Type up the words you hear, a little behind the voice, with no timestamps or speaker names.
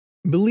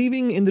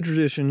Believing in the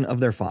tradition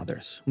of their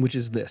fathers, which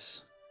is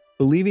this: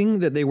 believing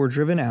that they were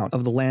driven out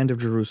of the land of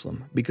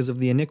Jerusalem because of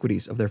the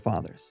iniquities of their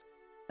fathers,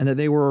 and that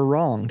they were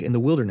wronged in the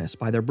wilderness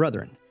by their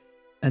brethren,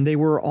 and they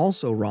were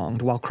also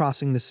wronged while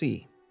crossing the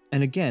sea,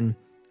 and again,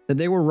 that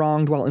they were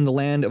wronged while in the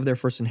land of their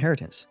first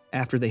inheritance,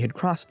 after they had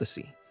crossed the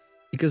sea,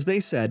 because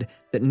they said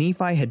that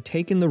Nephi had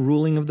taken the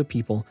ruling of the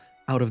people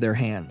out of their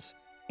hands,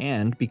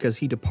 and because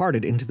he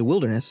departed into the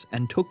wilderness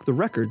and took the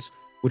records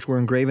which were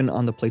engraven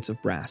on the plates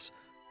of brass,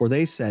 for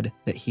they said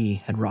that he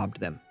had robbed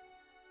them.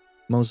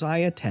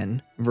 Mosiah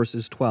 10,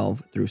 verses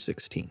 12 through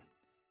 16.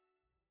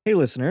 Hey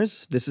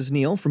listeners, this is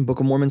Neil from Book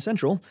of Mormon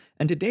Central,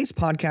 and today's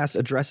podcast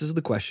addresses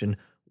the question,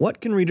 what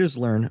can readers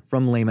learn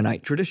from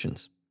Lamanite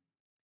traditions?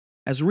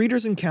 As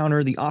readers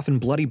encounter the often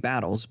bloody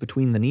battles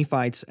between the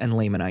Nephites and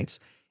Lamanites,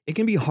 it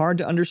can be hard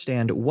to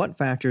understand what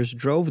factors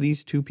drove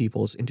these two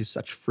peoples into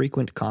such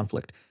frequent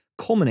conflict,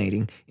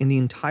 culminating in the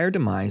entire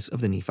demise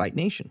of the Nephite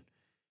nation.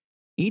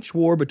 Each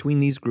war between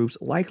these groups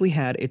likely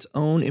had its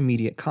own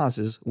immediate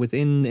causes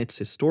within its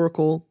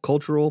historical,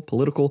 cultural,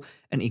 political,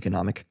 and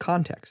economic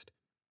context.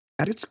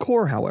 At its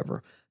core,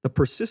 however, the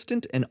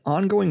persistent and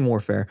ongoing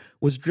warfare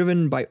was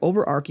driven by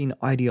overarching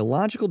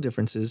ideological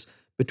differences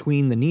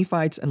between the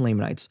Nephites and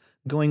Lamanites,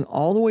 going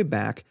all the way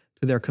back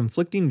to their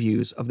conflicting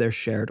views of their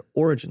shared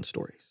origin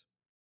stories.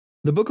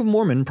 The Book of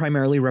Mormon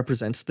primarily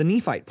represents the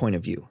Nephite point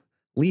of view.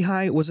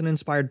 Lehi was an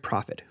inspired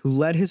prophet who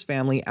led his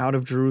family out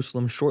of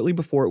Jerusalem shortly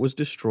before it was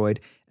destroyed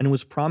and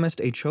was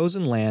promised a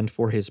chosen land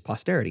for his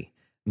posterity.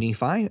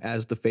 Nephi,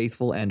 as the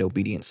faithful and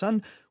obedient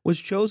son, was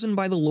chosen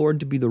by the Lord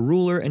to be the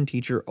ruler and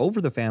teacher over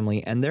the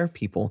family and their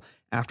people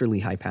after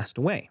Lehi passed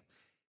away.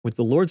 With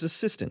the Lord's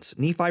assistance,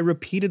 Nephi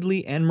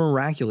repeatedly and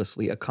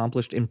miraculously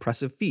accomplished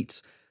impressive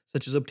feats,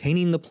 such as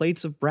obtaining the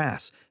plates of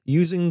brass,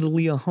 using the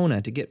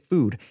Liahona to get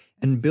food,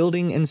 and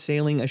building and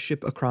sailing a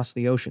ship across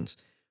the oceans,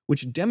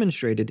 which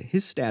demonstrated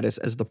his status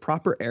as the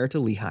proper heir to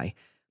Lehi,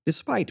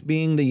 despite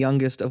being the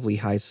youngest of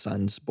Lehi's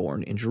sons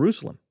born in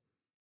Jerusalem.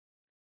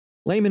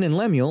 Laman and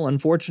Lemuel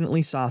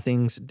unfortunately saw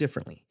things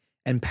differently,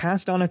 and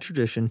passed on a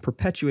tradition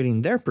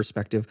perpetuating their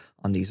perspective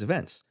on these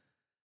events.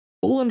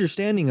 Full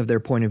understanding of their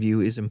point of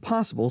view is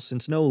impossible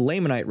since no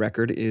Lamanite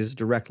record is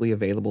directly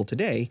available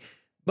today,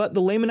 but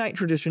the Lamanite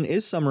tradition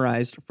is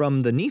summarized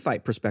from the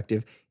Nephite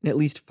perspective in at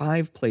least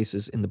 5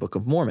 places in the Book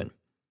of Mormon.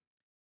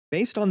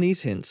 Based on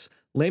these hints,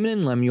 Laman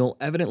and Lemuel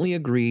evidently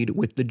agreed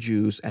with the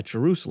Jews at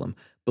Jerusalem,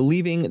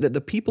 believing that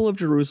the people of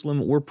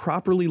Jerusalem were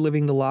properly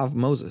living the law of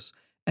Moses,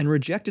 and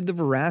rejected the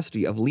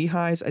veracity of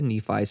Lehi's and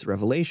Nephi's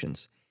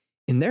revelations.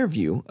 In their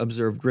view,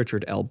 observed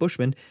Richard L.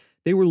 Bushman,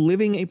 they were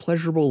living a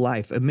pleasurable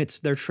life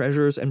amidst their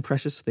treasures and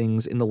precious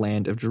things in the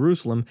land of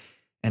Jerusalem,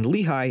 and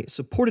Lehi,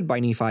 supported by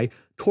Nephi,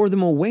 tore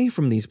them away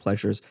from these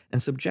pleasures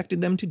and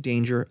subjected them to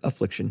danger,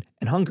 affliction,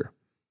 and hunger.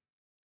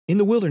 In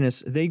the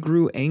wilderness, they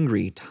grew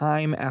angry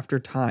time after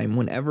time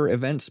whenever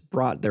events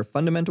brought their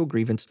fundamental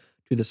grievance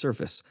to the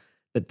surface,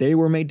 that they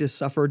were made to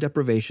suffer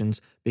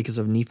deprivations because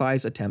of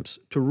Nephi's attempts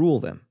to rule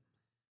them.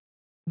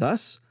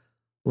 Thus,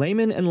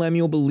 Laman and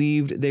Lemuel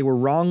believed they were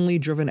wrongly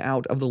driven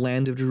out of the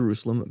land of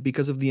Jerusalem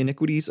because of the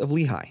iniquities of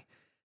Lehi.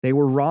 They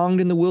were wronged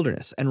in the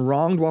wilderness, and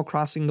wronged while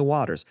crossing the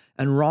waters,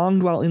 and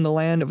wronged while in the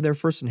land of their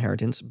first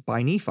inheritance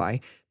by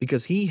Nephi,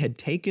 because he had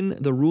taken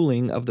the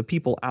ruling of the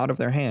people out of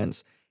their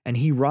hands, and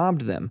he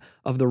robbed them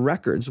of the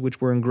records which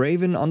were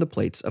engraven on the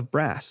plates of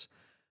brass.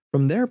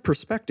 From their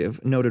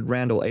perspective, noted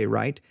Randall A.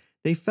 Wright,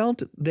 they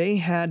felt they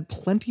had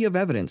plenty of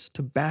evidence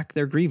to back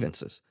their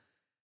grievances.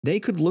 They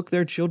could look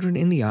their children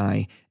in the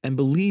eye and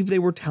believe they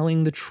were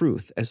telling the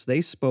truth as they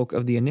spoke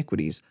of the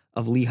iniquities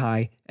of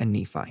Lehi and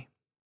Nephi.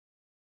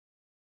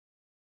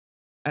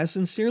 As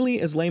sincerely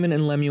as Laman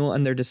and Lemuel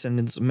and their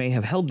descendants may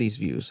have held these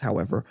views,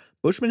 however,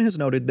 Bushman has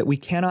noted that we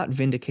cannot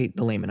vindicate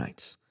the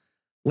Lamanites.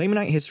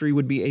 Lamanite history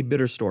would be a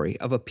bitter story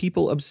of a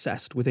people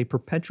obsessed with a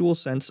perpetual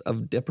sense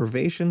of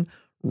deprivation,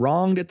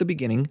 wronged at the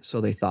beginning,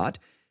 so they thought,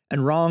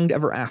 and wronged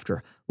ever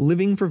after,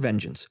 living for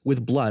vengeance,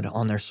 with blood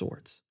on their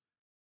swords.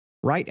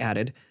 Wright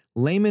added,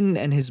 Laman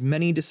and his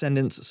many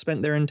descendants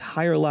spent their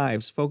entire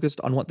lives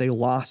focused on what they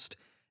lost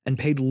and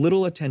paid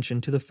little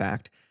attention to the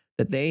fact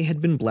that they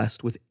had been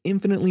blessed with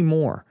infinitely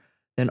more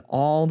than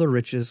all the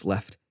riches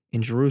left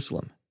in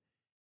Jerusalem.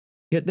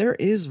 Yet there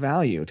is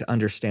value to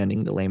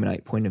understanding the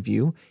Lamanite point of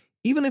view,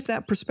 even if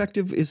that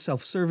perspective is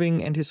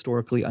self-serving and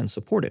historically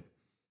unsupported.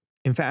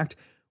 In fact,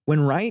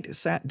 when Wright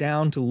sat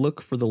down to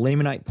look for the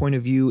Lamanite point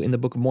of view in the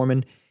Book of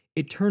Mormon,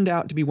 it turned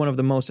out to be one of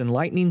the most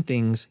enlightening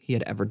things he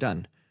had ever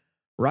done.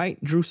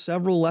 Wright drew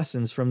several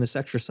lessons from this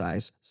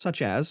exercise,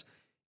 such as,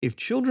 if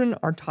children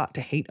are taught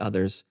to hate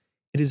others,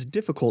 it is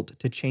difficult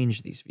to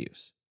change these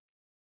views.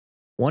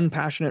 One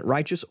passionate,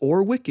 righteous,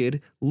 or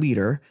wicked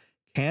leader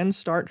can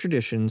start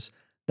traditions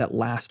that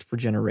last for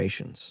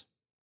generations.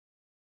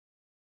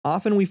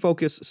 Often we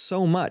focus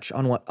so much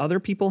on what other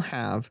people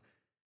have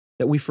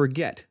that we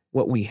forget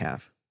what we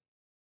have.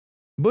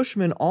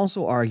 Bushman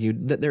also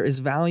argued that there is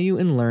value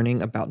in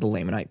learning about the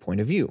Lamanite point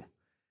of view.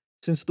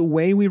 Since the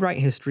way we write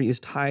history is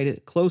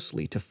tied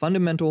closely to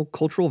fundamental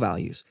cultural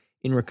values,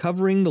 In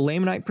recovering the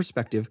Lamanite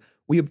perspective,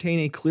 we obtain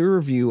a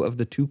clearer view of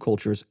the two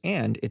cultures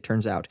and, it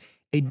turns out,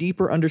 a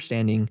deeper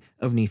understanding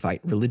of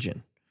Nephite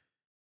religion.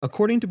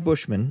 According to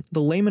Bushman,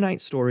 the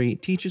Lamanite story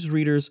teaches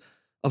readers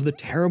of the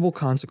terrible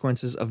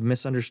consequences of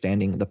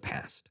misunderstanding the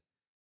past.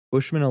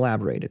 Bushman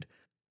elaborated,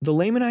 the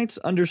Lamanites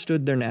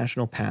understood their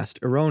national past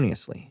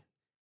erroneously,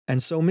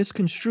 and so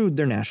misconstrued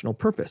their national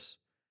purpose.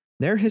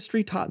 Their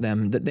history taught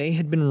them that they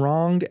had been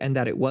wronged and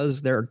that it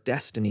was their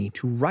destiny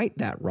to right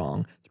that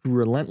wrong through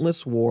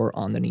relentless war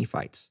on the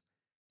Nephites.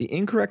 The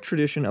incorrect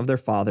tradition of their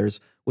fathers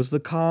was the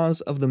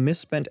cause of the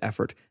misspent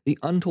effort, the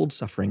untold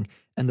suffering,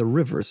 and the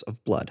rivers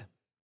of blood.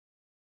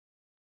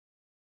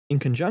 In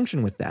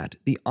conjunction with that,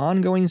 the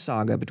ongoing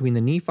saga between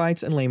the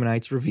Nephites and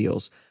Lamanites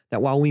reveals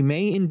that while we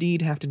may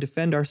indeed have to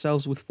defend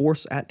ourselves with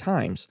force at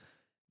times,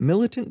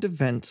 militant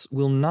defense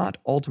will not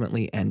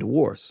ultimately end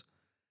wars.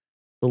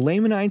 The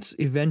Lamanites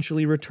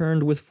eventually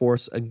returned with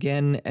force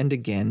again and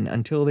again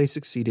until they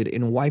succeeded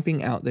in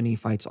wiping out the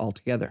Nephites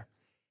altogether.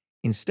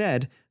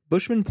 Instead,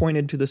 Bushman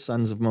pointed to the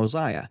sons of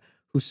Mosiah,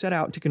 who set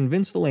out to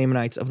convince the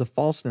Lamanites of the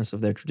falseness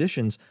of their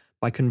traditions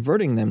by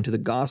converting them to the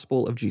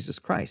gospel of Jesus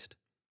Christ.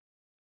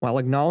 While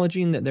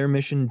acknowledging that their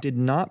mission did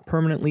not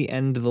permanently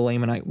end the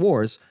Lamanite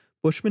wars,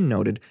 Bushman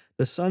noted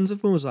the sons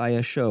of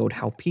Mosiah showed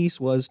how peace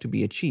was to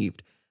be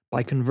achieved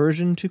by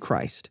conversion to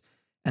Christ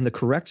and the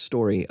correct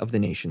story of the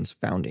nation's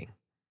founding.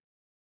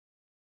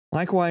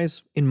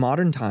 Likewise, in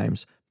modern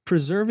times,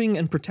 preserving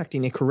and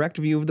protecting a correct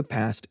view of the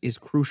past is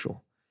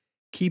crucial.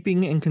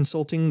 Keeping and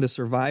consulting the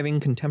surviving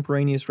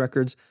contemporaneous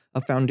records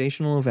of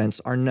foundational events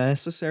are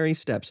necessary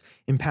steps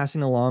in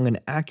passing along an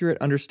accurate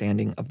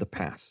understanding of the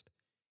past.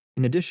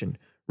 In addition,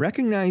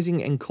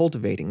 recognizing and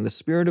cultivating the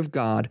Spirit of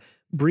God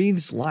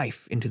breathes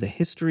life into the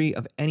history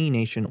of any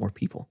nation or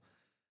people.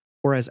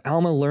 For as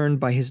Alma learned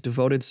by his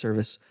devoted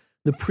service,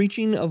 the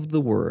preaching of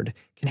the word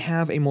can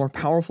have a more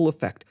powerful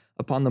effect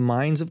upon the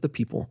minds of the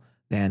people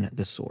than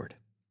the sword.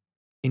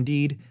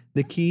 Indeed,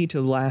 the key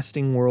to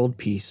lasting world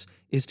peace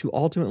is to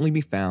ultimately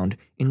be found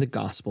in the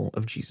gospel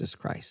of Jesus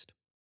Christ.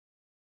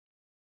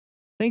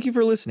 Thank you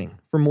for listening.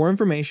 For more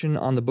information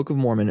on the Book of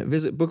Mormon,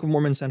 visit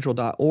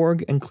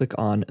bookofmormoncentral.org and click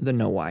on the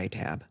Know Why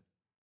tab.